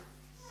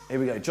Here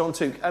we go, John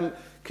 2.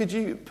 Could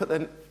you put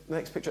the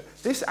next picture?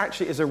 This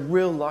actually is a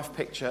real-life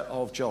picture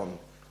of John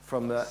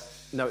from the...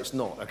 No, it's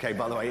not. Okay,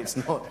 by the way, it's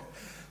not.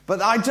 But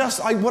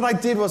what I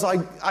did was,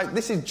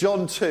 this is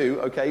John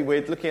 2, okay?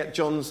 We're looking at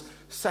John's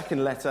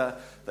second letter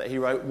that he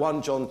wrote,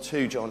 1 John,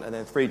 2 John, and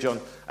then 3 John.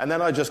 And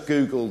then I just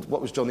Googled,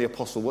 what was John the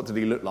Apostle? What did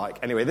he look like?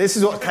 Anyway, this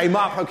is what came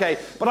up, okay?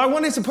 But I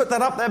wanted to put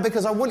that up there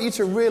because I want you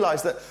to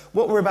realise that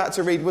what we're about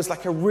to read was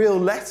like a real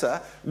letter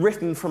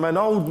written from an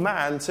old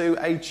man to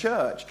a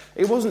church.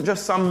 It wasn't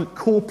just some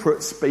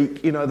corporate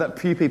speak, that a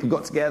few people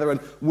got together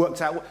and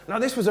worked out. No,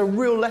 this was a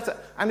real letter.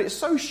 And it's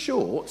so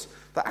short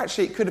that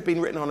actually it could have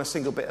been written on a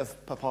single bit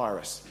of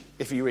papyrus,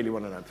 if you really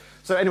want to know.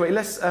 So anyway,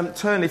 let's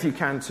turn, if you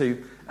can,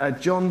 to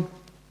John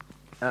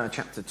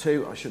chapter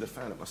 2. I should have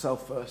found it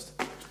myself first.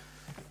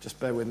 Just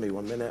bear with me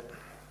 1 minute.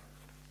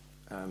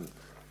 I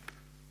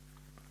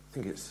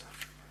think it's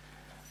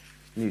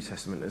New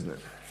Testament, isn't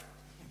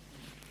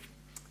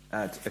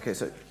it? Okay,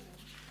 so...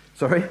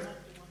 Sorry?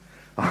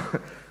 Oh,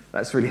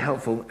 that's really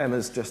helpful.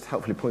 Emma's just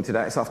helpfully pointed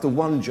out. It's after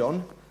 1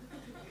 John.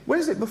 Where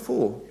is it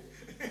before?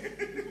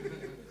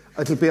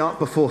 It'll be up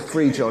before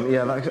 3 John.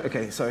 Yeah,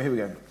 okay, so here we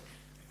go.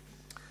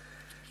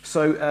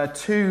 So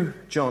 2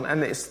 John,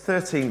 and it's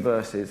 13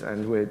 verses,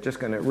 and we're just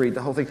going to read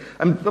the whole thing.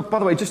 And by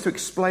the way, just to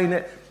explain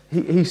it,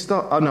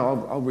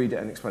 I'll read it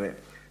and explain it.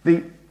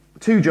 The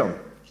 2 John,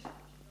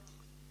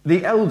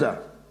 the elder,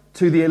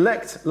 to the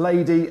elect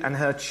lady and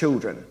her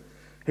children,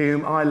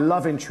 whom I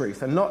love in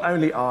truth, and not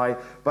only I,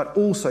 but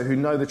also who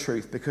know the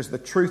truth, because the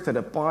truth that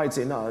abides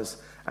in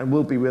us and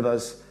will be with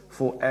us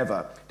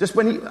forever.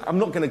 I'm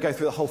not going to go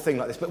through the whole thing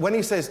like this, but when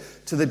he says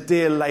to the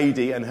dear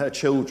lady and her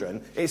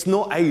children, it's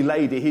not a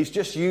lady. He's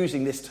just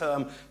using this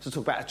term to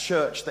talk about a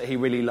church that he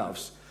really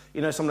loves.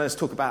 Sometimes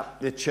talk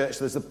about the church,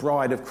 there's the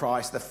bride of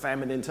Christ, the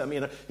feminine term.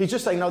 He's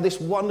just saying, no, this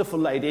wonderful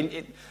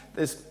lady.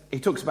 He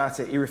talks about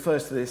it. He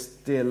refers to this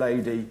dear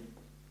lady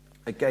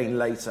again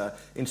later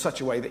in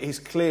such a way that he's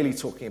clearly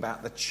talking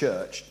about the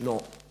church,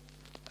 not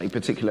a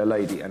particular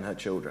lady and her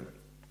children.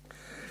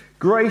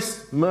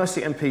 Grace,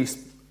 mercy, and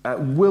peace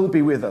will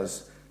be with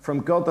us from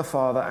God the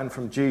Father and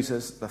from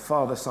Jesus the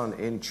Father, Son,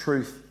 in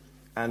truth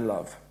and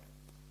love.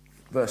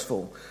 Verse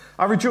 4.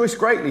 I rejoice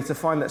greatly to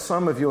find that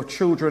some of your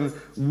children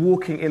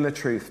walking in the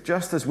truth,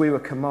 just as we were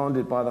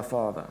commanded by the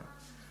Father.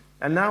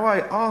 And now I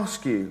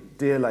ask you,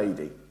 dear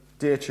lady,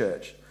 dear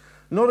church,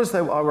 not as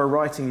though I were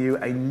writing you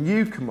a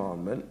new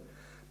commandment,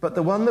 but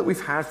the one that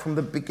we've had from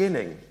the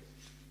beginning,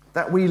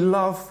 that we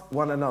love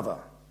one another.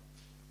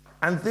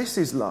 And this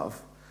is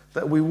love,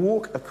 that we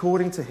walk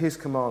according to his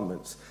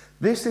commandments.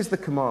 This is the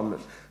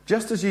commandment,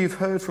 just as you've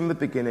heard from the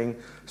beginning,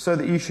 so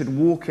that you should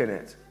walk in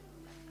it.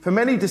 For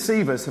many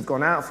deceivers have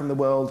gone out from the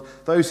world,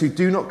 those who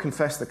do not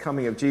confess the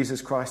coming of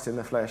Jesus Christ in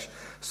the flesh.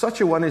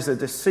 Such a one is a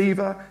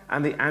deceiver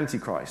and the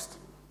Antichrist.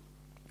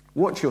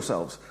 Watch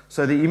yourselves,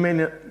 so that you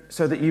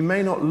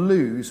may not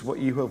lose what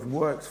you have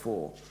worked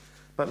for,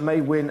 but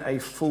may win a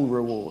full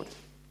reward.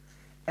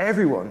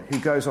 Everyone who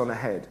goes on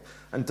ahead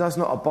and does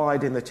not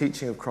abide in the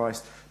teaching of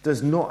Christ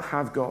does not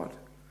have God.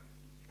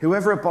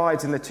 Whoever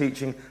abides in the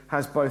teaching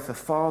has both the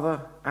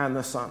Father and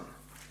the Son.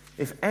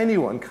 If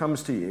anyone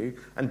comes to you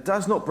and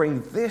does not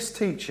bring this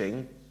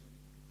teaching,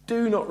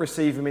 do not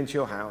receive him into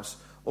your house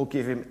or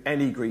give him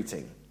any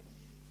greeting,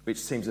 which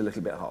seems a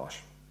little bit harsh.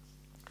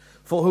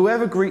 For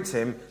whoever greets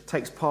him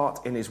takes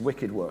part in his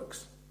wicked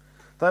works.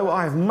 Though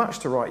I have much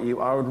to write you,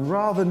 I would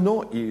rather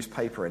not use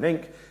paper and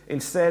ink.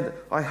 Instead,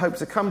 I hope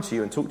to come to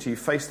you and talk to you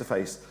face to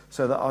face,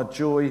 so that our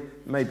joy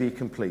may be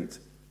complete.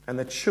 And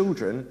the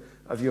children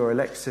of your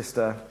elect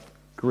sister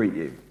greet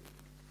you.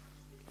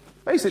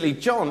 Basically,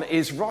 John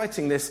is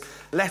writing this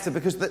letter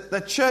because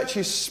the church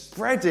is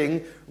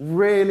spreading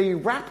really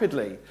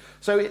rapidly.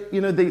 So,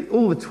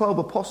 all the 12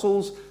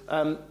 apostles,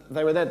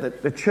 they were there.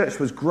 The church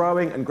was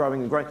growing and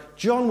growing and growing.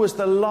 John was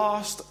the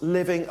last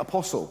living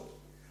apostle.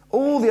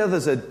 All the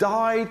others had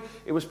died.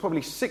 It was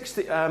probably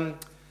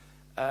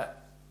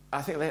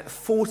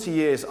 40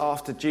 years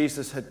after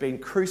Jesus had been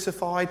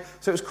crucified.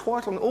 So it was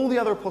quite long. All the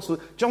other apostles,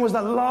 John was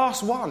the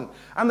last one.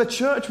 And the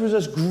church was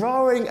just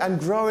growing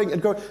and growing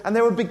and growing. And they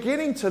were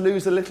beginning to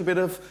lose a little bit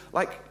of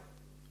like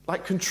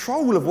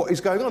control of what is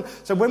going on.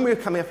 So when we were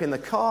coming up in the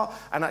car,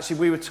 and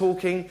actually we were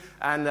talking,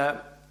 and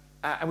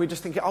we were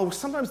just thinking,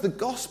 sometimes the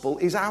gospel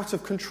is out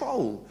of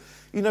control.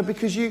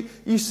 Because you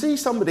see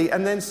somebody,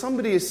 and then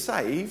somebody is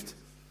saved,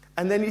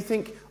 and then you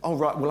think, oh,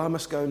 right, well, I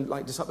must go and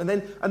do something.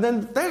 And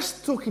then they're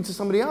talking to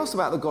somebody else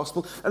about the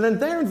gospel, and then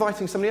they're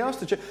inviting somebody else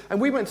to church.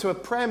 And we went to a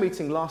prayer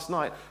meeting last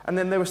night, and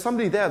then there was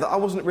somebody there that I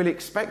wasn't really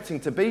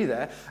expecting to be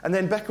there. And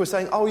then Becca was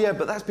saying, oh, yeah,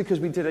 but that's because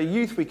we did a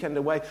youth weekend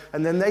away,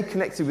 and then they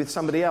connected with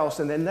somebody else,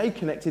 and then they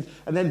connected,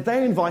 and then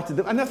they invited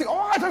them. And I think,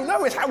 I don't know,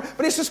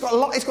 but it's just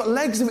got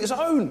legs of its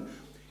own.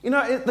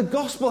 The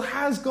gospel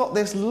has got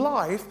this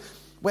life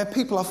where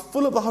people are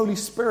full of the Holy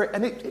Spirit,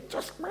 and it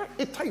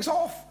takes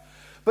off.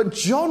 But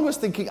John was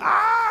thinking,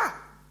 how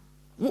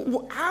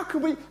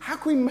can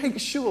we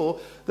make sure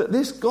that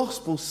this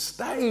gospel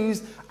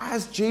stays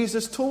as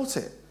Jesus taught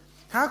it?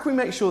 How can we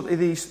make sure that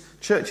these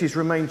churches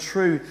remain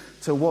true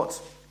to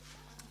what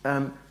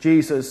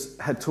Jesus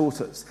had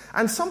taught us.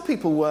 And some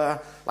people were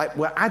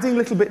adding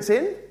little bits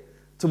in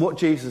to what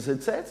Jesus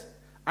had said,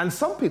 and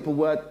some people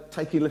were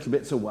taking little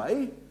bits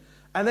away,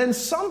 and then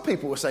some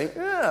people were saying,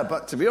 yeah,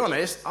 but to be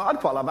honest, I'd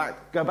quite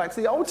like go back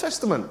to the Old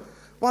Testament.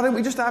 Why don't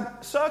we just have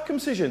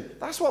circumcision?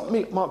 That's what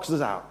marks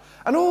us out.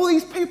 And all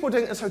these people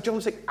doing it, and so John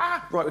was saying,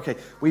 right, okay,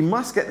 we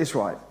must get this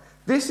right.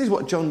 This is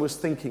what John was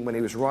thinking when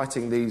he was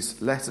writing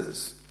these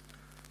letters.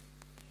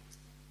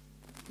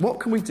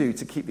 What can we do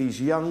to keep these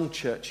young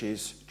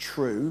churches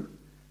true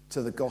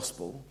to the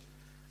gospel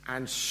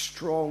and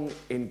strong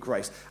in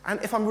grace? And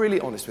if I'm really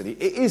honest with you,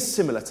 it is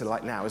similar to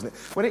like now, isn't it?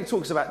 When it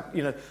talks about,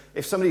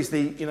 if somebody's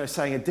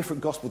saying a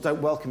different gospel,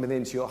 don't welcome it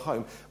into your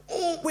home.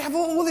 We have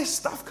all this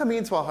stuff coming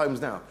into our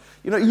homes now.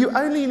 You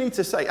only need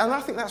to say, and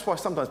I think that's why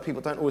sometimes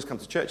people don't always come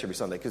to church every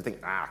Sunday, because they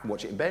think, I can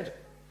watch it in bed.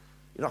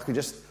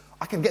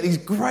 I can get these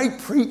great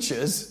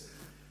preachers,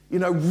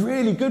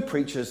 really good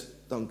preachers,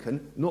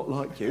 Duncan, not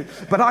like you,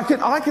 but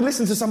I can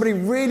listen to somebody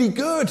really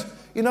good,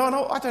 and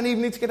I don't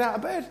even need to get out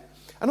of bed.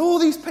 And all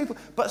these people,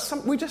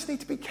 we just need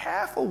to be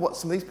careful what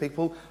some of these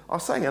people are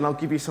saying. And I'll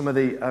give you some of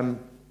the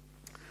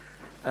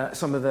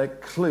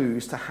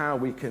clues to how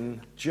we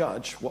can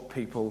judge what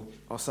people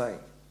are saying.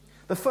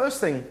 The first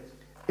thing,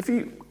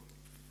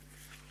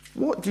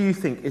 what do you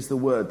think is the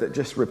word that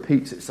just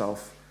repeats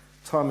itself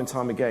time and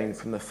time again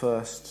from the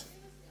first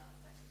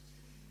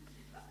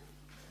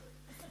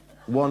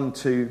 1,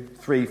 2,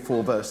 3,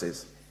 4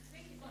 verses?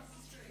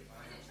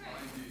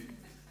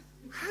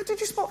 How did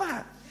you spot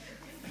that?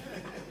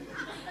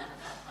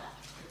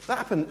 That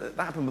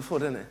happened before,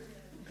 didn't it?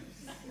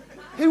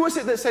 Who was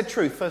it that said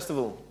truth, first of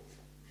all?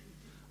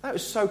 That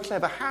was so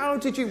clever. How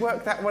did you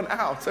work that one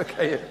out?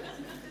 Okay.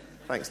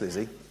 Thanks,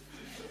 Lizzie.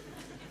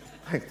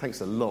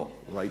 Thanks a lot,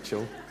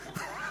 Rachel.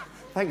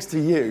 Thanks to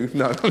you.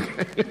 No.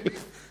 Okay.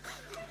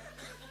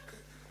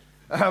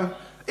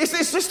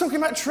 It's just talking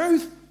about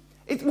truth.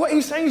 What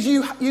he's saying is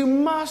you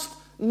must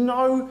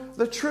know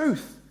the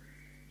truth.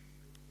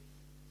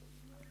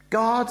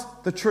 Guard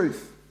the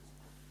truth.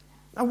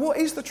 Now, what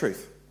is the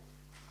truth?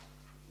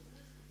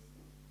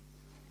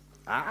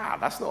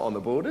 That's not on the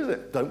board, is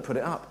it? Don't put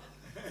it up.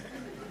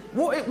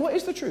 What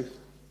is the truth?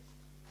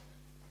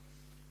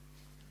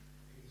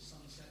 The Son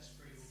sets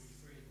free will be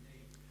free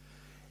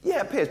indeed.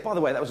 Yeah, Piers, by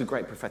the way, that was a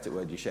great prophetic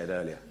word you shared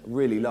earlier. I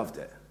really loved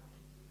it.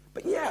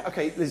 But yeah,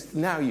 okay,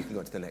 now you can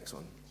go to the next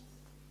one,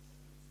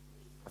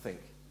 I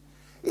think.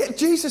 Yeah,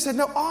 Jesus said,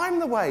 no, I'm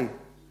the way,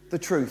 the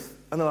truth,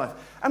 and the life.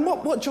 And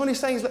what John is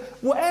saying is that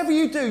whatever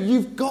you do,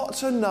 you've got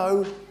to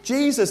know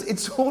Jesus.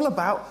 It's all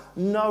about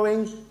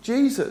knowing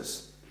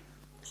Jesus.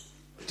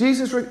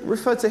 Jesus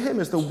referred to him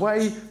as the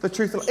way, the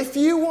truth, and life. If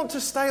you want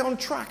to stay on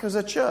track as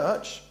a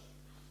church,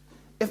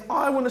 if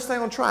I want to stay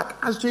on track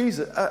as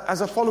Jesus,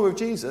 as a follower of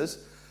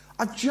Jesus,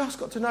 I've just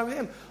got to know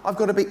him. I've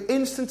got to be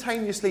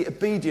instantaneously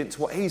obedient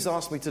to what he's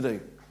asked me to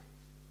do.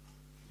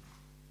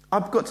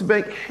 I've got to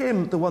make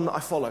him the one that I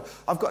follow.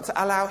 I've got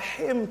to allow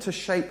him to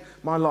shape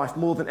my life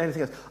more than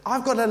anything else.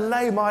 I've got to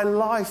lay my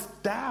life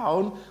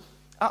down.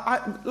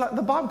 Like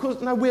the Bible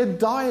calls it, we're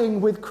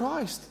dying with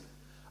Christ.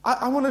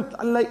 I want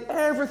to lay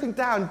everything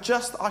down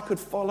just so I could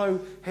follow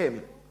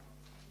him.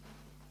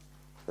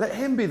 Let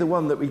him be the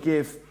one that we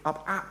give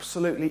up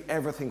absolutely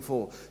everything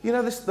for.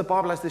 The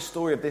Bible has this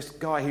story of this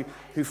guy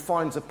who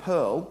finds a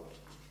pearl,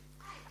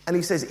 and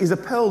he says, he's a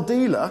pearl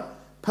dealer,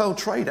 pearl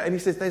trader, and he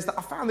says,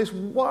 I found this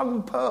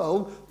one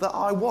pearl that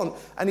I want,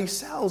 and he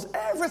sells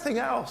everything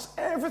else.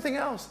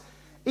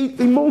 He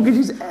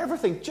mortgages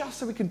everything just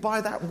so we can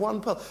buy that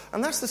one pearl.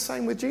 And that's the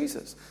same with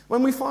Jesus.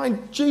 When we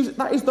find Jesus,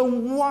 that is the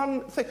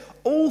one thing.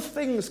 All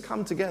things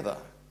come together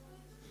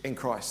in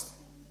Christ.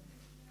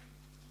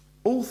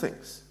 All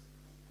things.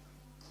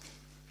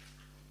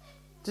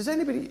 Do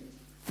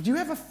you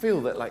ever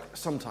feel that like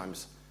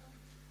sometimes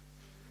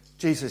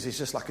Jesus is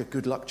just like a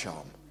good luck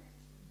charm?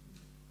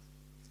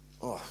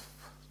 Oh,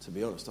 to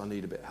be honest, I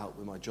need a bit of help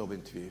with my job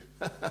interview.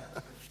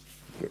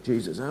 Get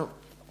Jesus out.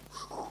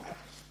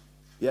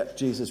 Yeah,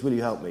 Jesus, will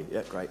you help me?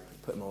 Yeah, great.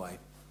 Put him away.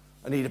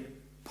 I need a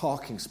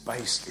parking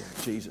space.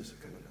 Yeah, Jesus.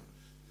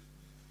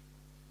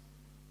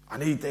 I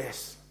need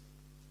this.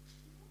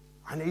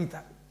 I need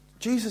that.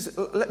 Jesus,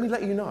 let me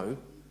let you know,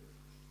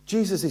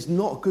 Jesus is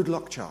not a good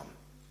luck charm.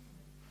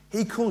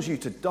 He calls you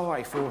to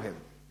die for him.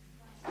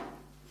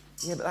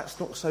 Yeah, but that's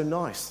not so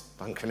nice,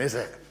 Duncan, is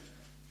it?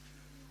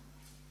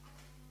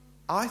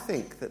 I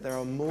think that there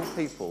are more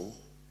people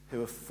who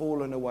have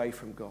fallen away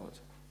from God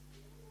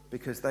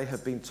because they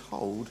have been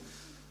told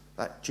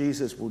that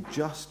Jesus will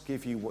just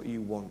give you what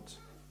you want.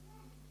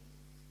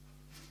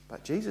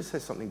 But Jesus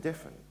says something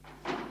different.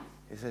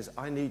 He says,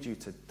 I need you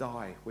to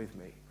die with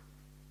me.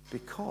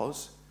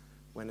 Because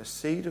when a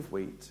seed of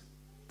wheat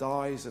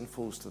dies and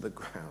falls to the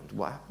ground,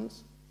 what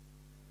happens?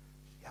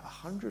 You have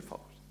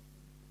 100-fold.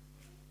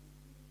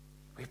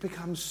 We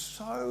become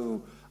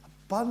so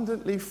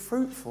abundantly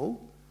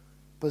fruitful,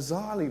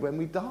 bizarrely, when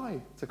we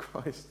die to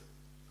Christ.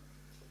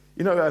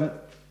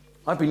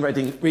 I've been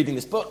reading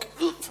this book,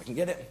 if I can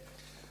get it.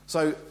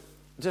 So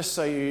just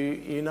so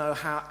you know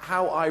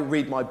how I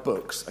read my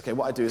books. Okay,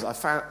 what I do is I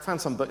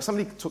found some books.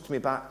 Somebody talked to me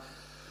about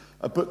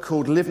a book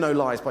called Live No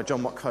Lies by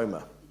John Mark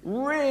Comer.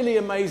 Really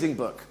amazing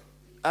book.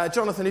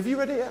 Jonathan, have you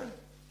read it yet?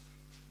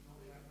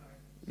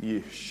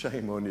 You,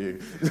 shame on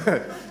you.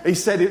 He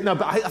said it, no,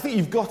 but I think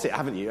you've got it,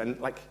 haven't you? And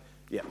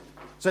yeah.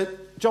 So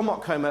John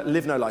Mark Comer,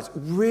 Live No Lies.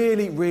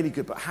 Really, really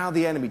good book. How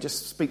the enemy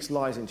just speaks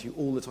lies into you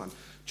all the time.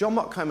 John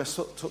Mark Comer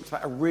talked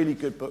about a really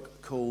good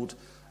book called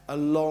A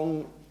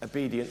Long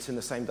Obedience in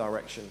the Same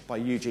Direction by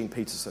Eugene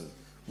Peterson.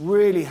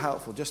 Really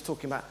helpful, just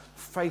talking about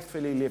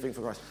faithfully living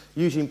for Christ.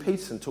 Eugene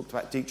Peterson talked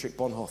about Dietrich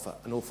Bonhoeffer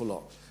an awful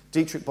lot.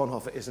 Dietrich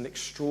Bonhoeffer is an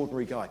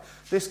extraordinary guy.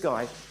 This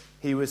guy,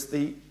 he was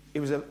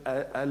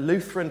a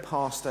Lutheran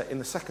pastor in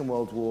the Second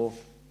World War,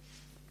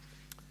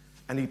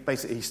 and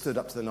he stood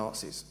up to the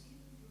Nazis.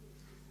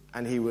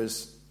 And he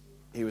was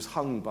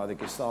hung by the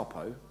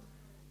Gestapo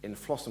in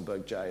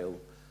Flossenburg jail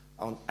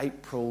on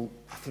April,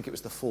 I think it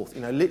was the 4th,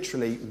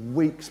 literally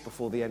weeks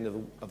before the end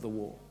of the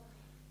war.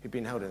 He'd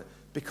been held in it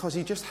because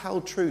he just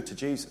held true to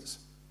Jesus.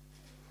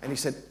 And he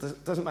said,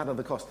 it doesn't matter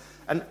the cost.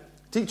 And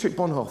Dietrich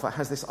Bonhoeffer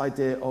has this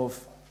idea of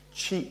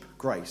cheap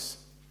grace.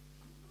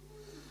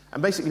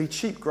 And basically,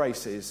 cheap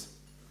grace is,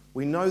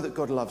 we know that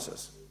God loves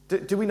us.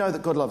 Do we know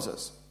that God loves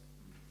us?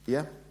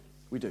 Yeah,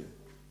 we do.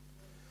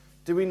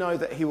 Do we know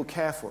that he will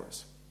care for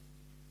us?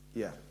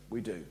 Yeah, we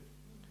do.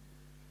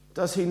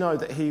 Do we know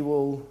that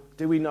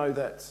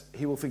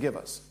he will forgive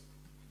us?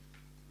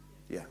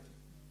 Yeah.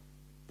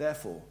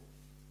 Therefore,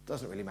 it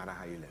doesn't really matter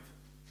how you live.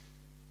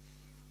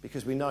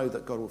 Because we know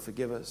that God will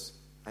forgive us,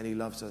 and he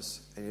loves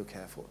us, and he'll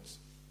care for us.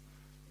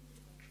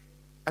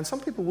 And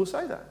some people will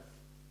say that.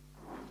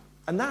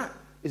 And that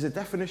is a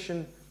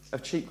definition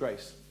of cheap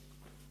grace.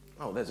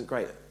 Oh, there's a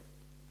great...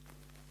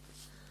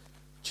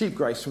 Cheap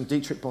grace from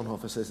Dietrich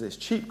Bonhoeffer says this: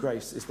 cheap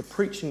grace is the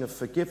preaching of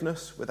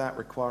forgiveness without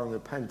requiring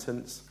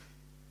repentance,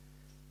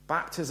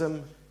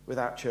 baptism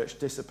without church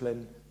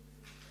discipline,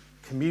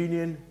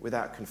 communion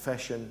without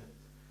confession,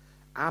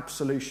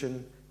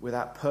 absolution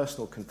without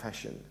personal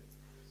confession.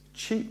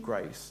 Cheap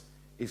grace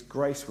is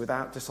grace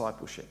without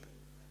discipleship,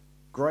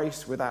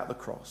 grace without the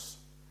cross,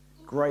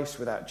 grace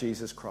without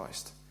Jesus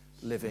Christ,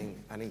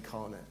 living and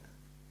incarnate.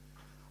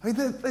 I mean,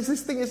 there's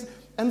this thing is,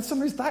 and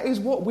sometimes that is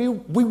what we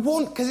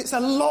want, because it's a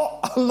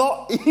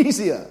lot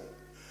easier.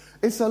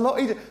 It's a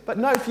lot easier. But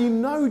no, if you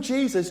know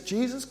Jesus,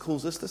 Jesus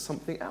calls us to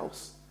something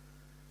else.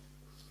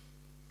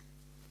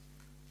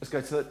 Let's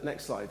go to the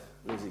next slide,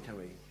 Lizzie, can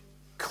we?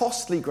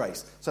 Costly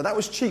grace. So that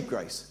was cheap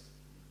grace.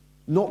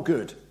 Not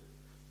good.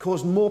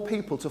 Caused more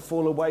people to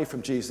fall away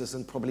from Jesus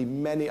than probably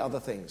many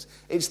other things.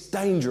 It's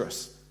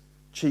dangerous.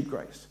 Cheap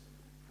grace.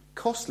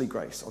 Costly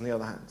grace, on the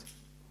other hand.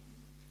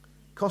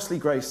 Costly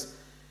grace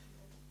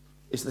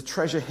is the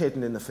treasure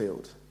hidden in the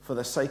field. For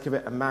the sake of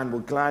it, a man will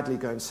gladly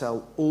go and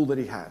sell all that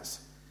he has.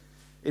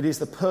 It is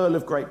the pearl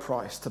of great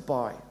price to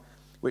buy,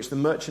 which the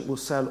merchant will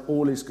sell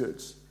all his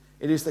goods.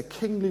 It is the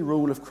kingly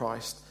rule of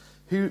Christ,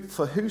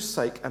 for whose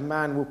sake a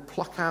man will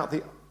pluck out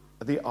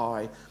the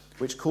eye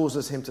which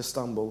causes him to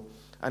stumble.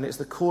 And it's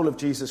the call of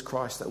Jesus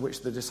Christ at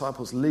which the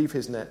disciples leave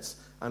his nets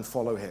and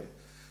follow him.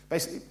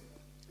 Basically,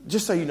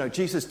 just so you know,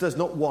 Jesus does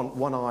not want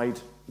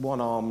one-eyed,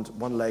 one-armed,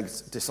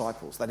 one-legged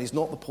disciples. That is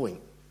not the point.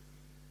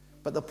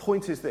 But the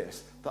point is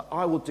this, that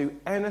I will do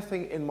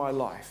anything in my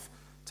life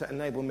to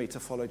enable me to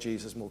follow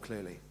Jesus more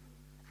clearly,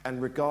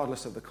 and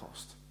regardless of the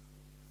cost.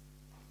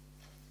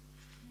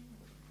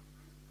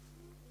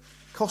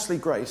 Costly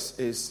grace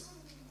is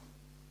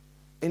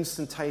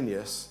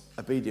instantaneous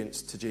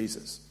obedience to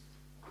Jesus.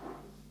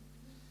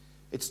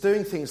 It's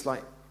doing things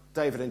like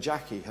David and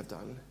Jackie have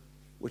done,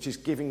 which is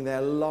giving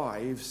their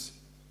lives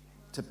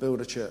to build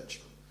a church.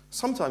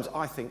 Sometimes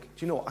I think,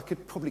 do you know what, I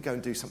could probably go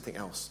and do something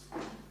else.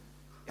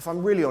 If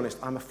I'm really honest,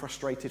 I'm a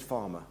frustrated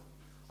farmer.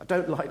 I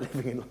don't like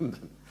living in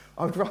London.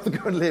 I would rather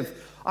go and live...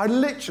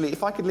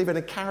 if I could live in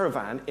a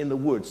caravan in the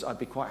woods, I'd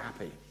be quite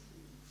happy.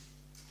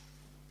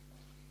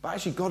 But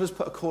actually, God has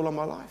put a call on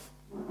my life.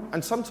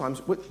 And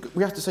sometimes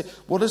we have to say,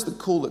 what is the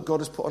call that God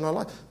has put on our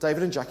life?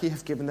 David and Jackie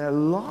have given their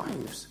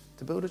lives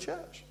to build a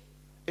church.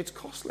 It's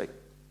costly.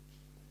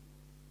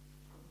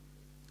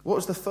 What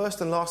was the first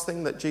and last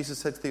thing that Jesus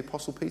said to the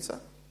Apostle Peter?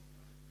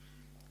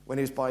 When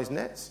he was by his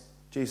nets,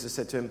 Jesus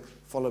said to him,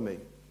 "Follow me."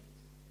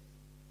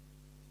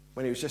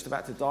 When he was just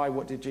about to die,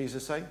 what did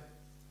Jesus say?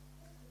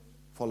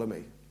 "Follow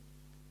me."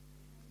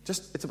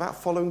 It's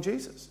about following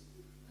Jesus.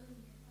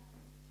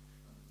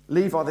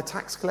 Levi the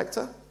tax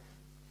collector,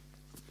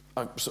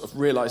 I sort of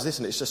realised this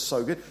and it's just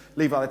so good.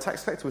 Levi the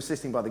tax collector was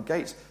sitting by the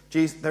gates.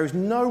 There is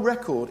no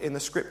record in the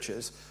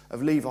scriptures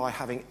of Levi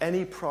having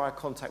any prior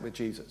contact with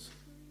Jesus.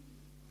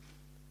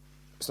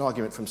 It's an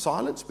argument from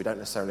silence. We don't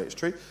necessarily know it's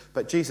true.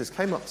 But Jesus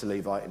came up to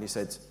Levi and he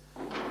said,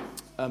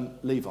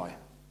 Levi,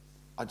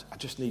 I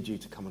just need you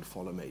to come and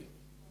follow me.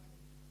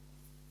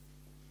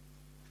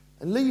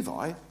 And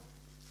Levi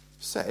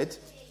said,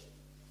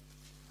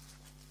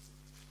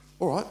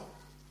 all right,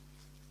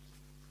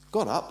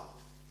 got up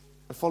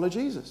and followed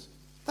Jesus.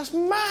 That's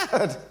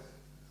mad.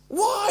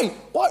 Why?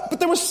 Why?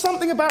 But there was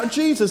something about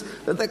Jesus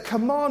that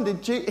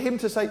commanded him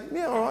to say,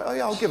 yeah, all right,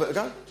 yeah, I'll give it a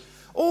go.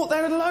 Or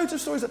there are loads of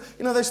stories.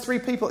 There's 3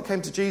 people that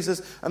came to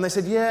Jesus and they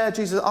said, yeah,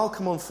 Jesus, I'll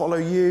come on, follow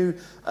you.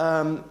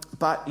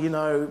 But,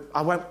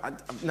 I won't.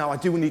 I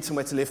do need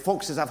somewhere to live.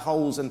 Foxes have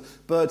holes and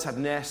birds have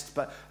nests.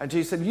 And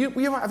Jesus said, you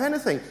won't have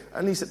anything.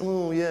 And he said,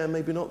 oh, yeah,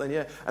 maybe not then,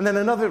 yeah. And then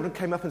another one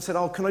came up and said,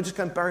 oh, can I just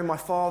go and bury my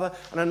father?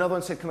 And another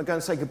one said, can I go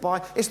and say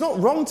goodbye? It's not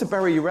wrong to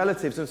bury your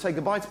relatives and say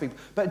goodbye to people.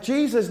 But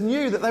Jesus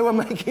knew that they were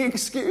making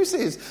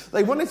excuses.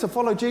 They wanted to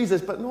follow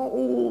Jesus, but not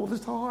all the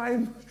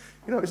time.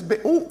 It's a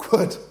bit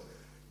awkward.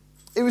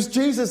 It was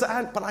Jesus,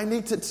 but I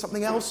needed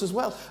something else as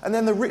well. And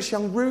then the rich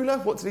young ruler,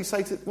 what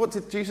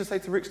did Jesus say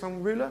to the rich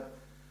young ruler?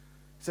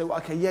 He said, well,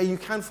 okay, yeah, you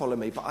can follow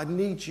me, but I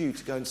need you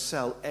to go and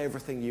sell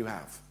everything you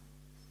have.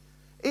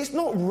 It's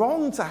not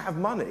wrong to have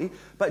money,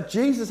 but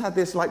Jesus had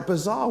this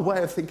bizarre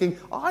way of thinking,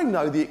 I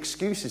know the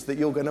excuses that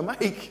you're going to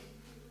make.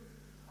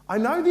 I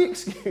know the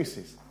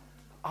excuses.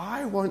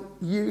 I want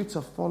you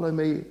to follow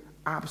me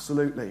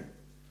absolutely.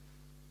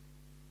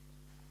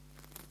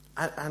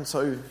 And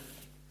so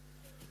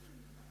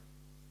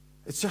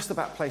it's just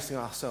about placing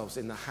ourselves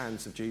in the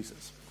hands of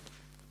Jesus.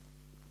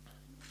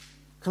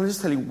 Can I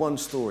just tell you one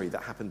story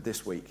that happened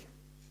this week?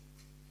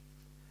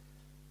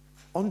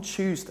 On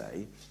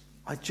Tuesday,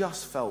 I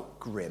just felt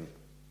grim.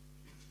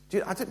 Do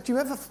you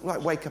ever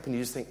wake up and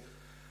you just think,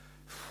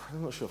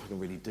 I'm not sure if I can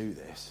really do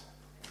this?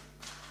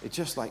 It's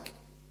just I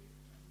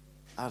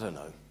don't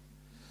know.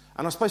 And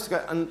I was supposed to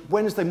go, and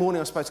Wednesday morning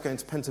I was supposed to go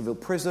into Pentonville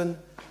prison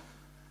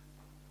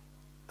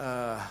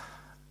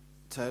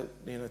to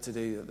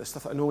do the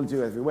stuff that I normally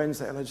do every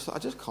Wednesday, and I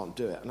just can't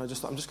do it. And I'm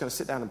just going to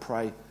sit down and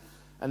pray.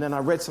 And then I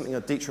read something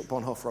of Dietrich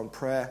Bonhoeffer on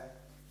prayer.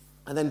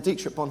 And then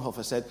Dietrich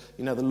Bonhoeffer said,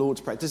 the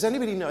Lord's Prayer. Does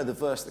anybody know the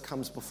verse that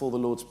comes before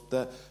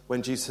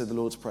when Jesus said the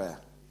Lord's Prayer?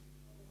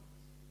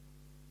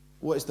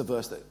 What is the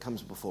verse that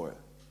comes before it?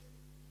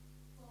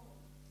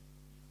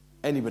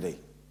 Anybody?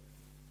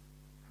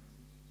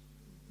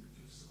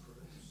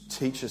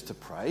 Teach us to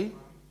pray.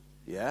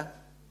 Yeah.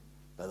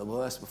 But the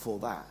verse before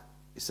that,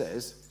 it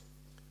says,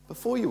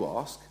 before you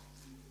ask,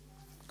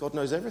 God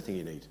knows everything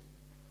you need.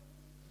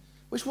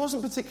 Which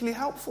wasn't particularly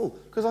helpful,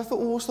 because I thought,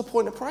 well, what's the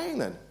point of praying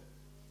then?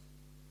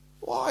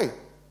 Why?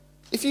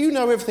 If you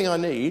know everything I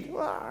need,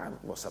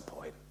 what's the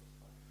point?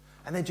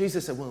 And then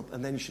Jesus said, well,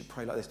 and then you should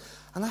pray like this.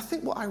 And I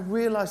think what I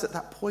realized at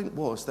that point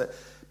was that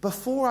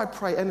before I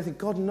pray anything,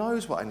 God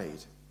knows what I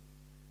need.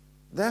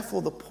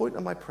 Therefore, the point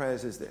of my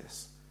prayers is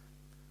this.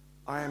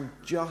 I am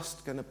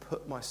just going to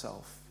put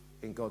myself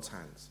in God's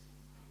hands.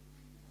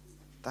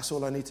 That's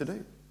all I need to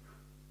do.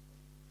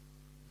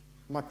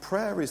 My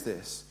prayer is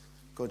this.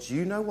 God,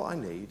 you know what I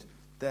need,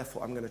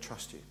 therefore I'm going to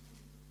trust you.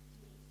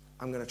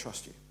 I'm going to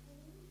trust you.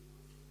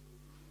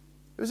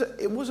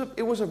 It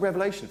was a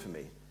revelation for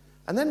me.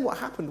 And then what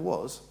happened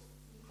was,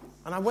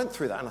 and I went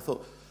through that and I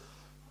thought,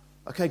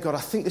 okay, God, I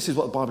think this is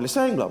what the Bible is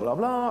saying, blah, blah,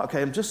 blah.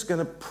 Okay, I'm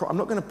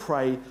not going to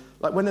pray.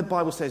 Like when the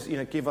Bible says,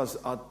 give us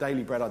our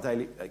daily bread,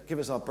 give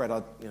us our bread,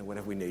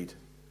 whatever we need.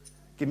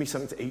 Give me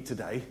something to eat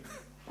today.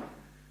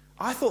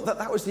 I thought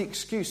that was the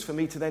excuse for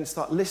me to then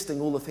start listing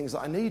all the things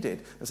that I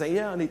needed and say,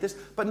 yeah, I need this.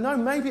 But no,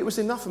 maybe it was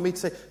enough for me to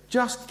say,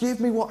 just give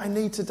me what I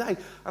need today.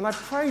 And I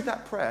prayed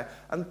that prayer.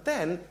 And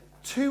then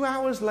 2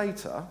 hours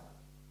later,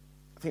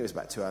 I think it was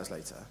about 2 hours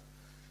later,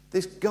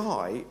 this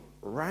guy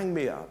rang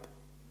me up.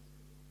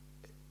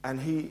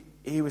 And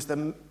he was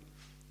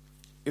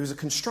a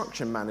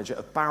construction manager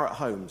of Barratt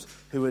Homes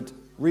who had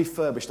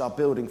refurbished our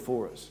building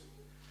for us.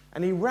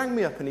 And he rang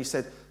me up and he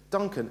said,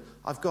 Duncan,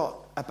 I've got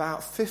about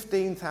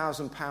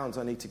 £15,000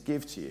 I need to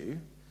give to you,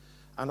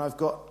 and I've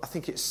got, I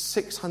think it's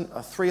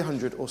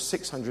 300 or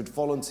 600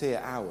 volunteer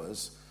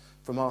hours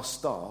from our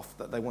staff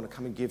that they want to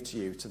come and give to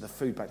you, to the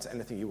food bank, to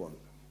anything you want.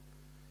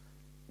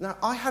 Now,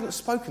 I hadn't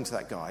spoken to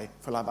that guy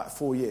for about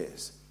 4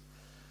 years.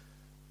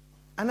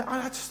 And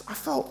I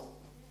felt,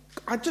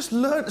 I just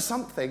learned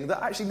something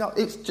that actually, no,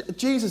 it's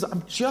Jesus,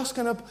 I'm just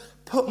going to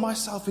put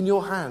myself in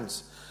your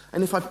hands.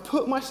 And if I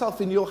put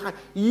myself in your hand,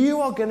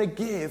 you are going to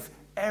give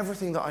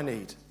everything that I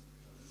need.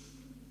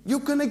 You're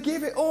going to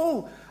give it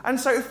all. And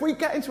so if we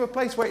get into a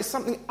place where it's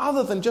something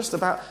other than just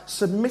about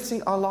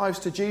submitting our lives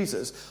to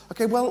Jesus,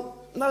 okay, well,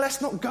 no,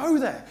 let's not go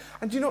there.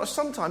 And do you know what?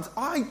 Sometimes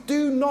I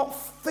do not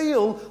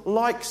feel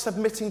like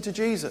submitting to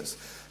Jesus.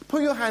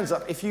 Put your hands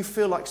up if you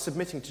feel like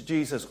submitting to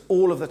Jesus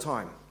all of the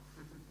time.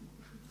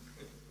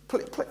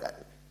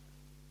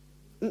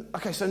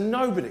 Okay, so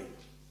nobody.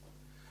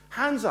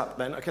 Hands up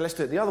then. Okay, let's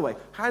do it the other way.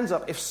 Hands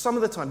up if some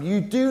of the time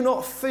you do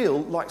not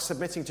feel like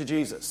submitting to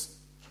Jesus.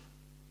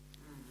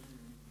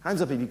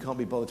 Hands up if you can't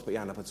be bothered to put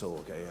your hand up at all.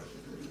 Okay,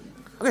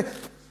 yeah. Okay,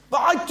 but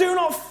I do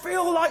not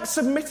feel like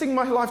submitting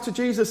my life to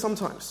Jesus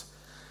sometimes.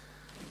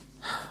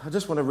 I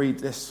just want to read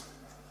this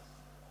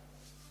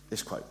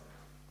quote.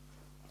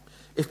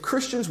 If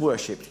Christians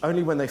worshipped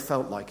only when they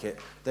felt like it,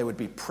 there would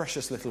be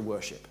precious little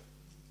worship.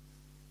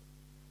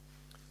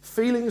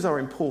 Feelings are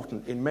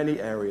important in many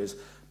areas,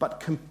 but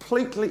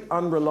completely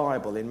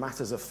unreliable in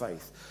matters of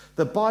faith.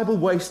 The Bible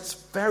wastes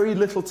very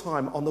little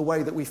time on the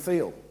way that we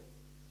feel.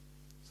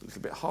 a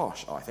little bit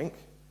harsh, I think.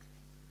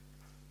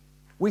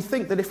 We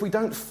think that if we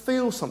don't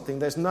feel something,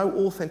 there's no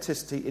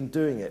authenticity in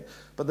doing it.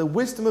 But the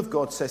wisdom of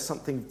God says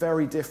something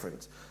very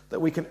different, that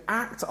we can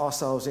act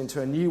ourselves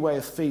into a new way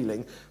of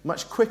feeling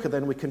much quicker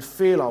than we can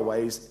feel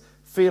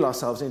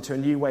ourselves into a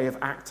new way of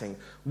acting.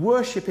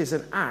 Worship is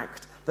an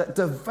act that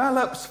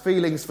develops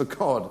feelings for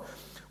God.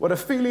 What a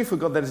feeling for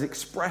God that is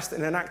expressed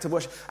in an act of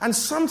worship. And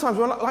sometimes,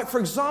 like for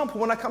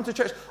example, when I come to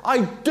church,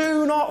 I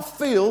do not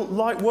feel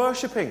like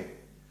worshipping.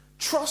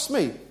 Trust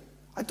me,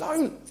 I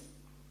don't.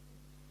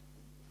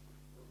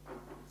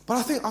 But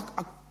I think,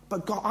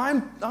 but God,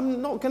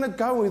 I'm not going to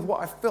go with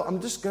what I feel. I'm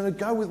just going to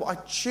go with what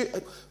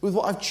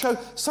I've chosen.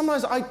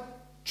 Sometimes I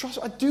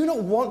do not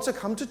want to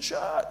come to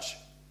church.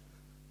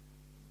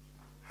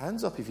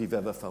 Hands up if you've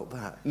ever felt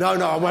that. No,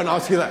 I won't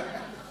ask you that.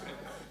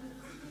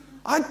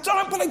 I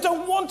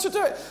don't want to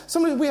do it.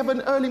 Sometimes we have an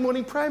early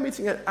morning prayer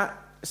meeting at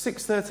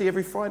 6:30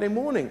 every Friday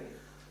morning.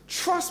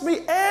 Trust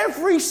me,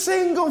 every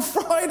single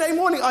Friday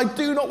morning, I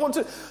do not want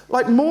to.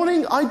 I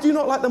do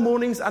not like the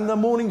mornings, and the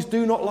mornings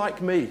do not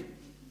like me.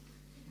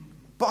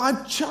 But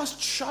I've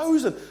just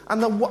chosen,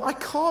 and I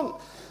can't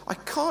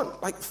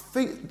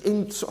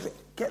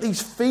get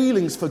these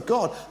feelings for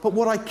God. But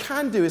what I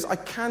can do is I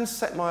can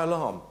set my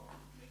alarm,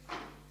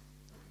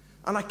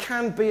 and I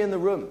can be in the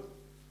room.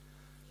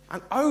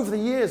 And over the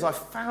years, I've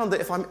found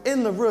that if I'm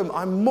in the room,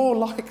 I'm more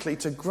likely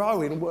to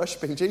grow in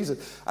worshipping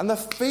Jesus. And the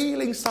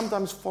feelings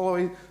sometimes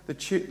follow the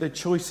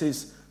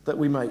choices that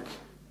we make.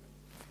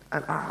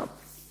 And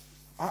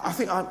I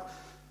think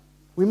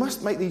we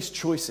must make these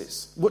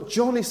choices. What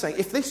John is saying,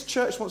 if this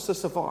church wants to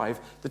survive,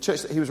 the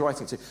church that he was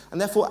writing to, and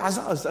therefore as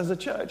us, as a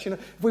church, if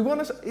we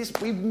want to,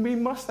 we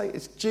must say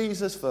it's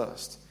Jesus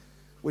first.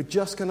 We're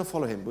just going to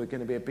follow him. We're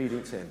going to be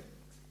obedient to him.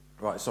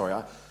 Right, sorry,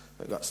 I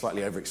got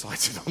slightly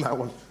overexcited on that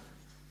one.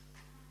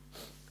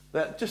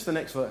 Just the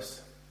next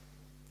verse.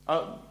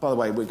 By the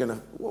way, we're going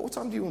to... What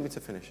time do you want me to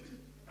finish?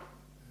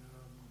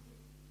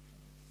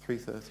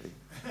 3:30.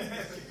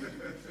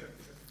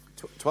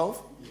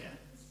 12? Yeah.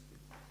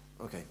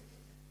 Okay.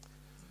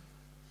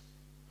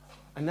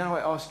 And now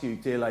I ask you,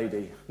 dear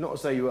lady, not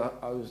as though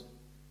I was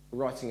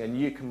writing a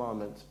new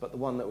commandment, but the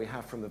one that we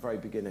have from the very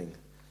beginning,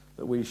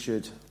 that we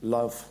should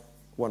love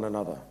one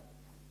another.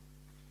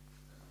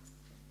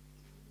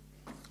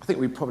 I think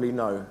we probably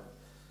know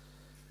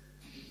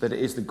that it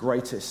is the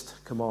greatest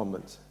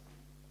commandment,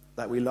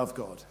 that we love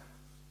God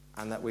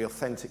and that we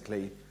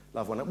authentically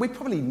love one another. We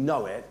probably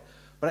know it,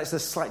 but it's a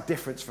slight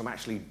difference from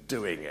actually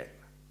doing it.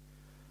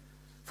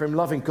 From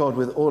loving God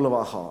with all of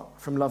our heart,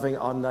 from loving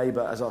our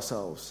neighbour as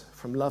ourselves,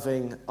 from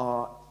loving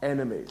our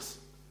enemies.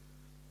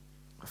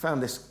 I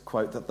found this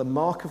quote, that the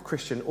mark of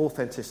Christian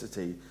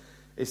authenticity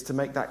is to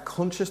make that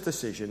conscious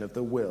decision of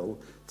the will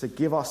to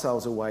give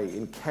ourselves away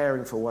in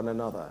caring for one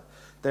another.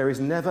 There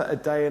is never a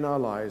day in our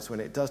lives when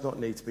it does not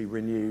need to be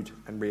renewed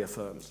and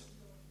reaffirmed.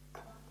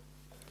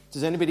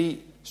 Does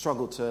anybody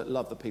struggle to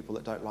love the people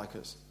that don't like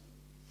us?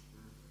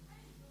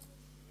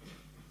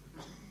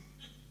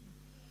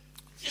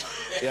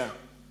 Yeah.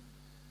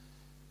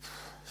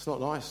 It's not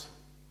nice.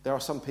 There are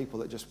some people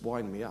that just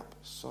wind me up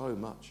so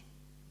much.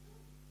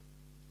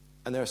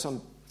 And there are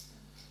some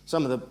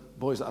of the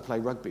boys that I play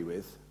rugby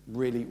with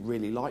really,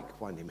 really like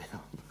winding me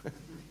up.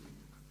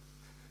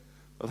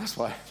 Well, that's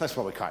why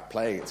we can't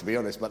playing it, to be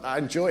honest. But I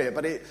enjoy it.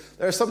 But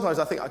there are sometimes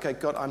I think, okay,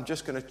 God, I'm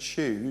just going to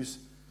choose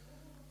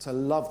to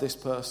love this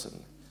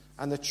person.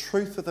 And the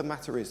truth of the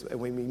matter is, that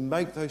when we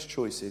make those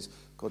choices,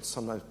 God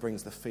sometimes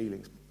brings the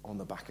feelings on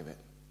the back of it.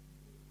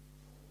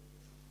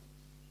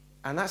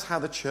 And that's how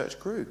the church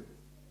grew,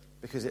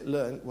 because it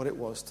learned what it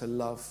was to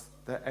love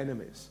their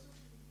enemies.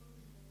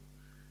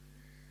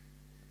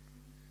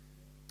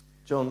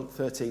 John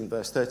 13,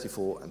 verse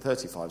 34 and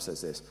 35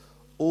 says this: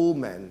 all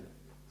men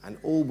and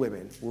all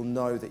women will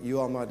know that you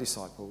are my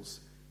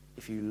disciples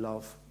if you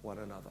love one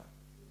another.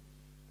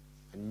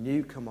 A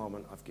new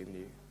commandment I've given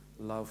you: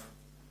 love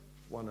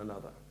one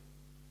another.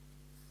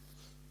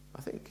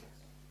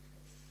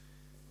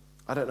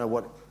 I don't know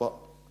what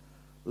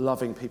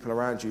loving people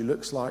around you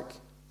looks like,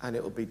 and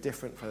it will be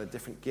different for the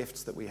different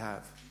gifts that we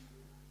have.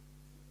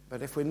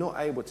 But if we're not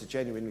able to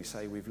genuinely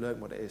say we've learned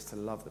what it is to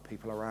love the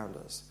people around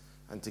us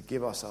and to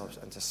give ourselves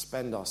and to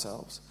spend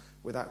ourselves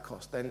without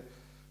cost, then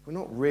we're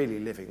not really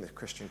living the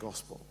Christian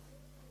gospel.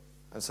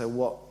 And so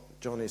what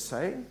John is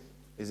saying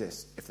is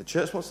this: if the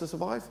church wants to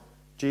survive,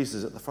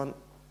 Jesus at the front,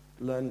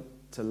 learn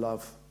to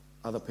love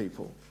other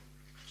people.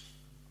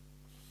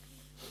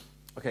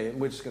 Okay, and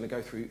we're just going to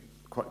go through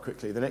quite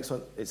quickly. The next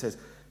one, it says,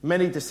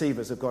 many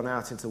deceivers have gone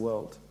out into the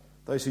world,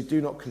 those who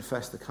do not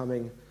confess the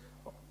coming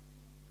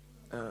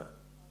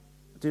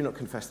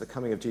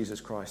of Jesus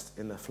Christ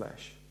in the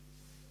flesh.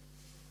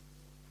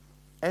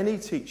 Any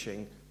Christian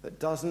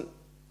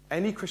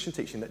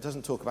teaching that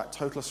doesn't talk about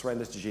total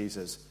surrender to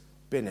Jesus,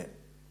 bin it.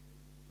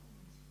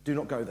 Do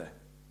not go there.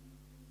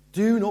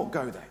 Do not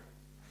go there.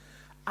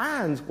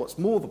 And what's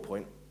more the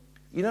point,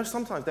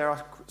 sometimes there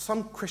are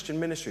some Christian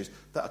ministries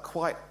that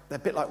they're a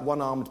bit like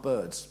one-armed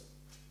birds.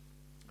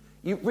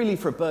 You really,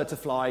 for a bird to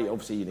fly,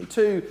 obviously you need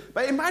two.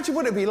 But imagine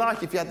what it'd be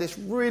like if you had this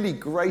really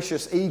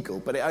gracious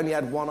eagle, but it only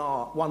had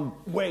one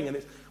wing, and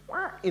it's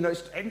not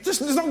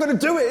going to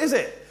do it, is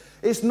it?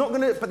 It's not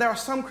going to. But there are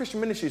some Christian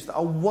ministries that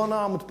are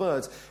one-armed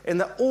birds, in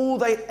that all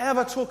they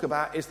ever talk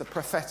about is the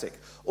prophetic.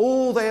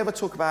 All they ever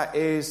talk about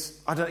is,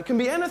 it can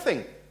be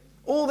anything.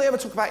 All they ever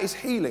talk about is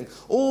healing.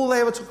 All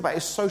they ever talk about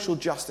is social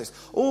justice.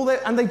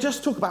 And they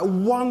just talk about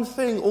one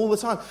thing all the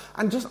time.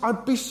 And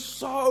I'd be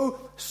so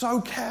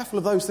careful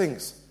of those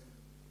things.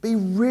 Be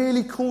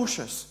really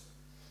cautious.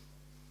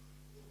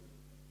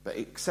 But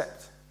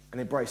accept and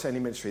embrace any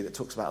ministry that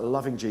talks about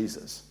loving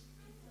Jesus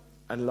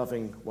and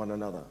loving one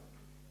another.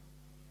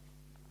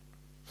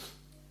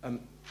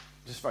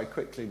 Just very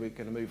quickly, we're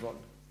going to move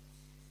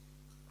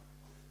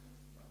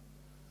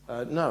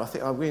on. No, I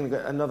think we're going to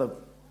get another.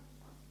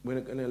 We're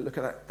going to look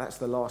at that. That's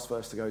the last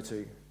verse to go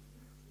to.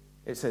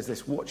 It says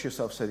this: watch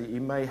yourself so that you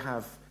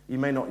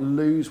may not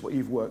lose what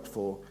you've worked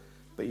for,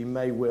 but you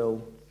may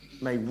win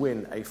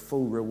a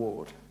full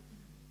reward.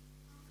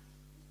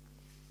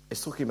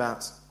 It's talking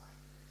about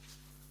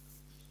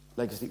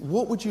legacy.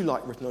 What would you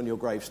like written on your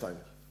gravestone?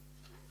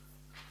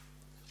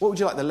 What would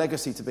you like the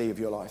legacy to be of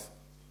your life?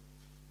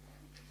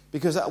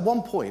 Because at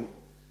one point,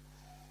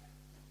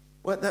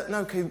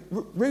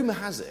 rumour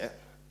has it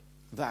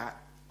that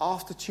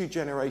after 2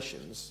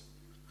 generations,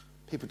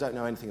 people don't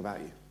know anything about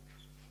you.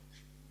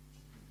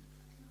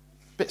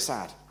 Bit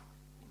sad.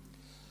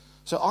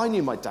 So I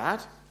knew my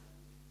dad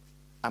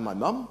and my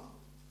mum.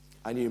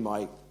 I knew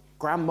my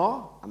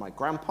grandma and my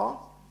grandpa.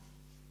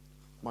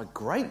 My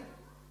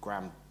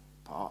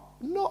great-grandpa,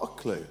 not a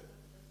clue.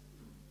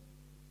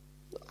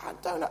 I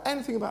don't know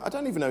anything about. I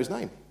don't even know his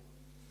name.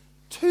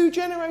 2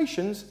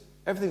 generations,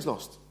 everything's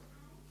lost.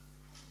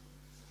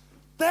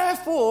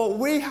 Therefore,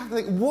 we have to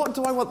think, what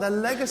do I want the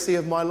legacy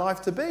of my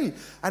life to be?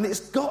 And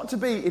it's got to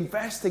be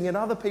investing in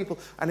other people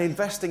and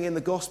investing in the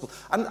gospel.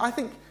 And I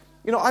think,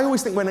 I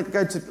always think when I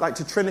go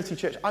to Trinity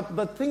Church,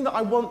 the thing that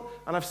I want,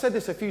 and I've said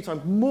this a few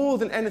times, more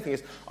than anything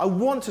is, I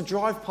want to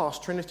drive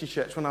past Trinity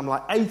Church when I'm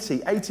like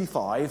 80,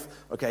 85,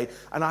 okay,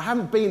 and I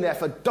haven't been there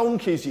for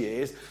donkey's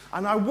years,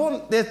 and I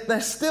want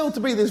there still to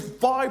be this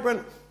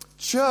vibrant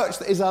church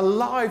that is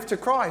alive to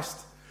Christ.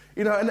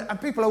 And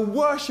people are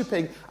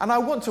worshipping, and I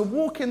want to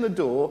walk in the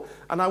door,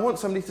 and I want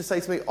somebody to say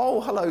to me,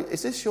 "Oh, hello,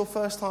 is this your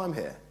first time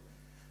here?"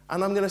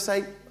 And I'm going to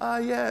say,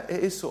 yeah,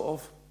 it is sort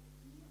of.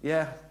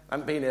 Yeah, I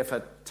haven't been here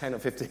for 10 or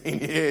 15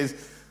 years.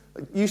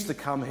 I used to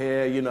come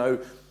here,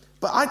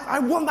 But I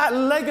want that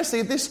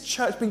legacy of this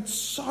church being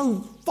so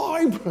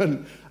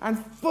vibrant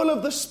and full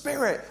of the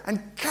Spirit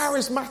and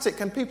charismatic,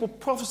 and people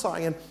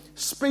prophesying and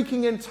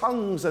speaking in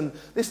tongues and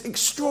this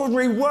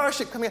extraordinary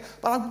worship coming out.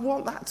 But I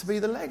want that to be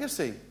the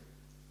legacy.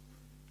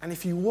 And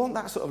if you want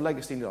that sort of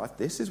legacy in your life,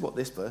 this is what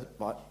this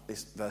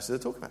verse is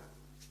talking about.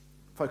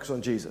 Focus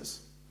on Jesus.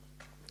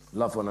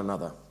 Love one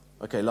another.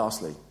 Okay,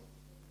 lastly.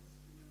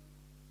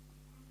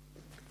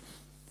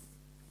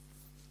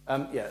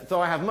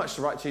 Though I have much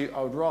to write to you,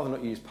 I would rather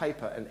not use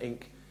paper and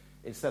ink.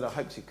 Instead, I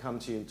hope to come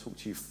to you and talk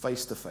to you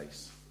face to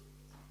face,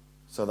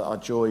 so that our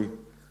joy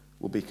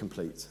will be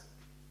complete.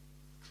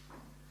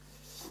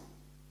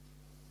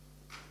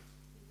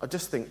 I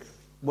just think,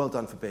 well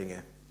done for being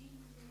here.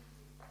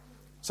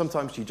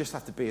 Sometimes you just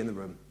have to be in the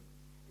room.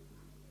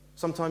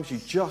 Sometimes you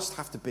just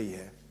have to be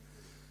here.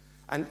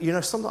 And,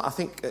 sometimes I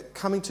think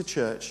coming to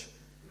church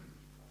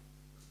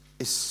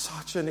is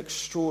such an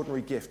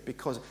extraordinary gift,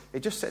 because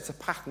it just sets a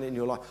pattern in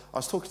your life. I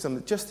was talking to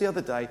them just the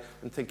other day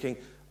and thinking,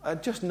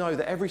 just know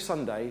that every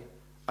Sunday,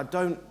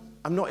 don't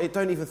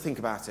even think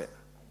about it.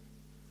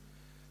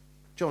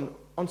 John,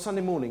 on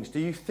Sunday mornings, do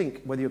you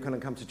think whether you're going to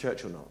come to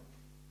church or not?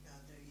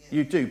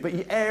 You do, but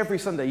every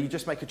Sunday you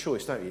just make a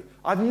choice, don't you?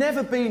 I've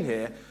never been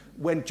here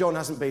when John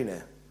hasn't been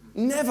here.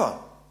 Never.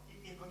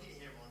 If I get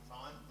here on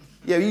time.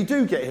 Yeah, you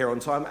do get here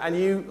on time, and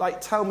you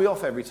tell me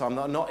off every time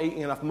that I'm not eating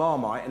enough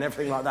Marmite and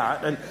everything like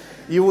that. And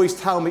you always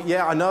tell me,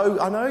 yeah, I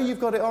know you've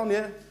got it on,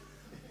 yeah.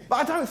 But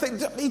I don't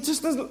think, he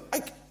just doesn't,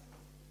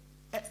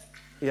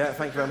 yeah,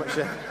 thank you very much,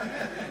 yeah.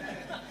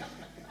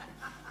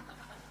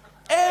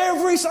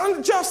 Every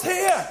Sunday, just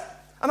here.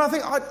 And I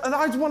think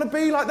I want to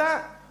be like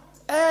that.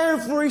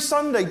 Every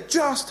Sunday,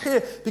 just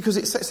here, because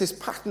it sets this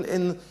pattern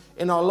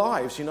in our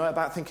lives,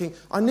 about thinking,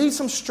 I need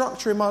some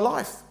structure in my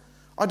life.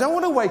 I don't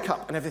want to wake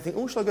up and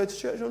everything, shall I go to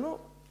church or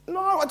not? No,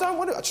 I don't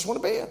want to. I just want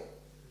to be here.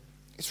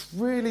 It's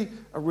really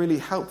a really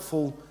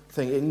helpful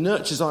thing. It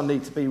nurtures our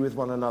need to be with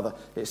one another.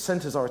 It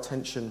centers our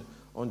attention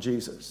on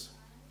Jesus.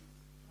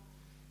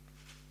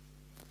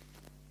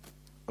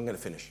 I'm going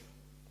to finish.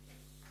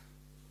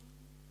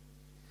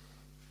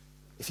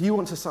 If you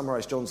want to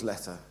summarize John's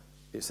letter,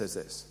 it says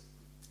this: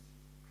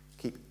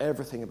 keep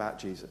everything about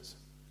Jesus,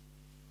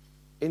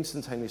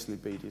 instantaneously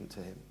obedient to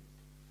him.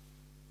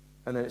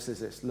 And then it says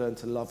this: learn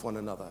to love one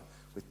another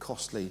with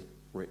costly,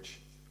 rich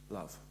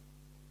love.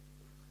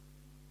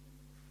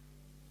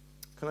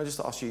 Can I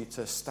just ask you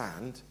to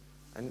stand?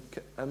 And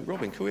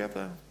Robin, can we have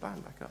the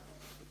band back up?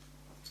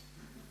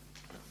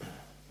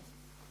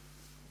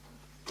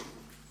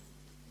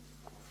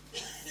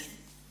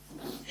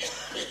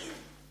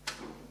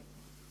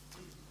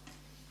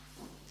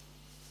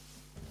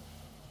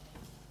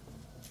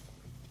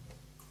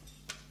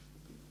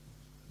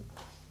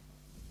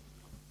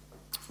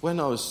 When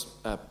I was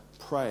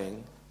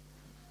praying,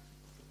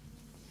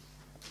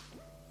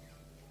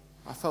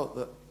 I felt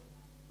that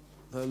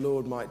the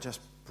Lord might just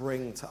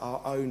bring to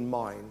our own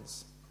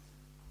minds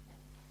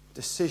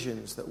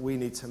decisions that we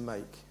need to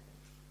make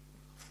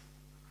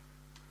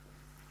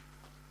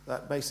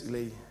that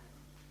basically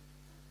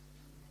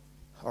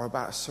are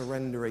about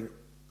surrendering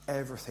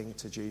everything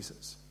to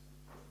Jesus.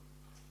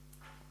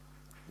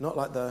 Not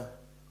like the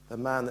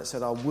man that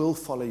said, I will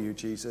follow you,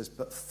 Jesus,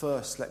 but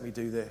first let me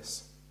do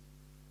this.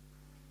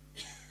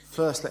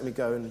 First let me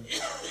go and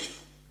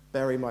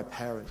bury my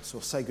parents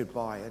or say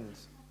goodbye.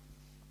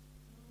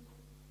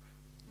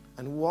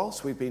 And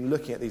whilst we've been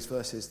looking at these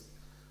verses,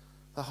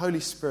 the Holy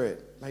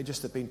Spirit may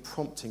just have been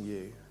prompting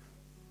you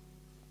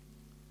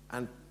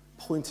and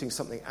pointing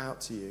something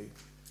out to you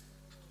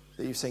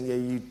that you're saying, yeah,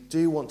 you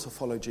do want to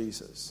follow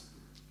Jesus,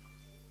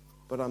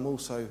 but I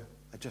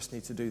just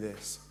need to do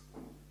this.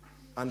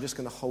 I'm just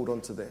going to hold on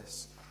to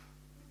this.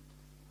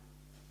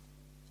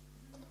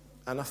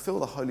 And I feel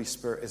the Holy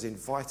Spirit is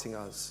inviting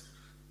us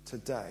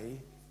today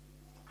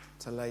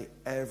to lay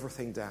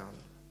everything down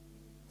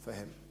for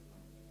him.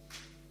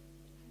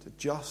 To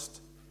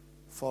just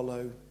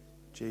follow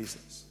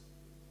Jesus.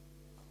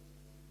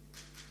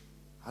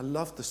 I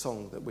loved the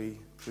song that we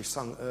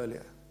sung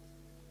earlier.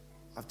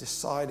 I've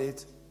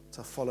decided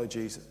to follow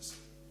Jesus.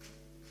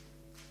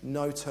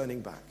 No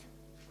turning back.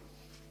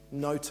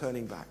 No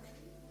turning back.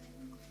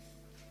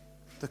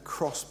 The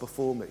cross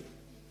before me.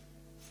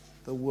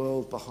 The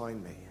world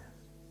behind me.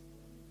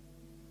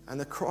 And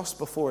the cross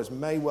before us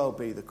may well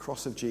be the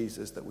cross of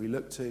Jesus that we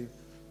look to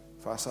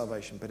for our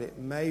salvation, but it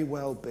may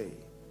well be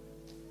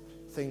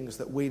things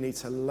that we need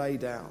to lay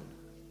down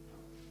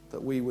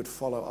that we would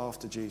follow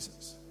after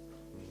Jesus.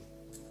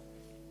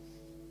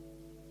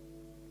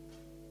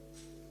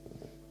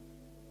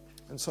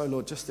 And so,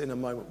 Lord, just in a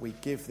moment, we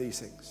give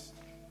these things.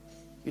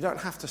 You don't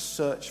have to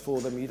search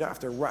for them. You don't have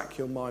to rack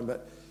your mind.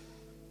 But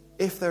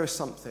if there is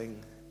something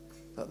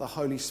that the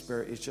Holy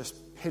Spirit is just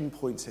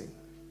pinpointing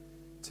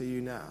to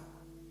you now,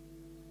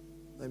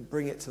 then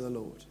bring it to the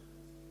Lord.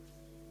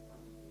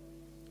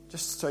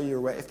 Just so you're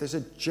aware, if there's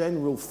a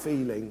general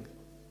feeling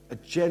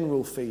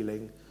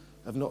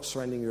of not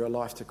surrendering your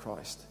life to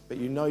Christ, but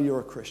you know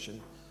you're a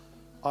Christian,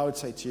 I would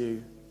say to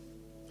you,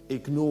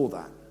 ignore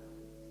that.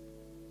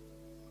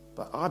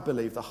 But I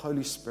believe the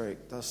Holy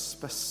Spirit does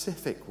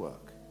specific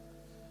work,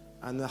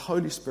 and the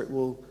Holy Spirit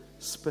will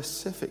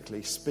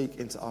specifically speak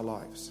into our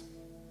lives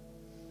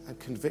and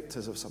convict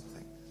us of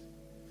something.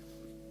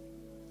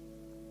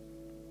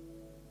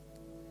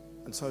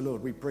 And so,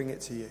 Lord, we bring it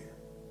to you.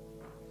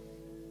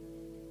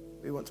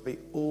 We want to be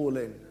all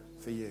in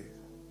for you.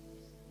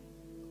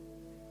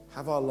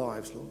 Have our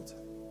lives, Lord.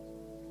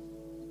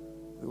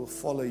 We will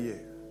follow you.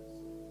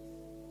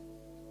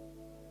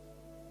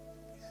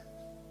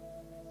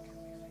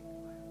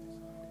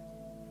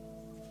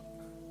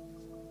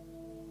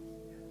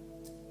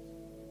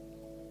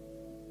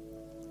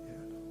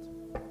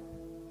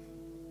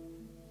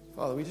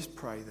 Father, we just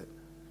pray that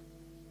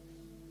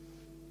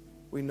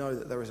we know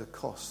that there is a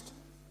cost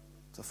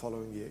to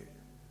following you.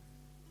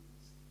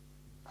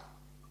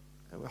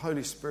 And with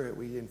Holy Spirit,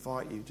 we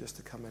invite you just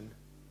to come and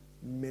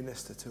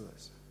minister to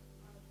us.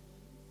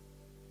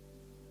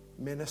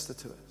 Minister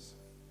to us.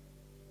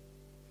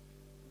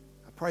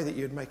 I pray that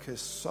you'd make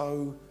us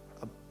so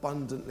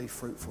abundantly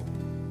fruitful.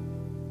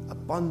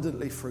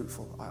 Abundantly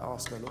fruitful, I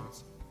ask, O Lord.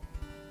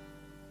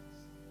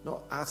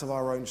 Not out of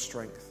our own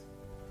strength,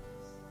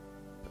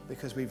 but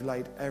because we've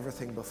laid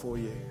everything before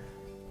you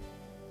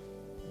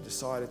and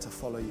decided to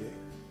follow you.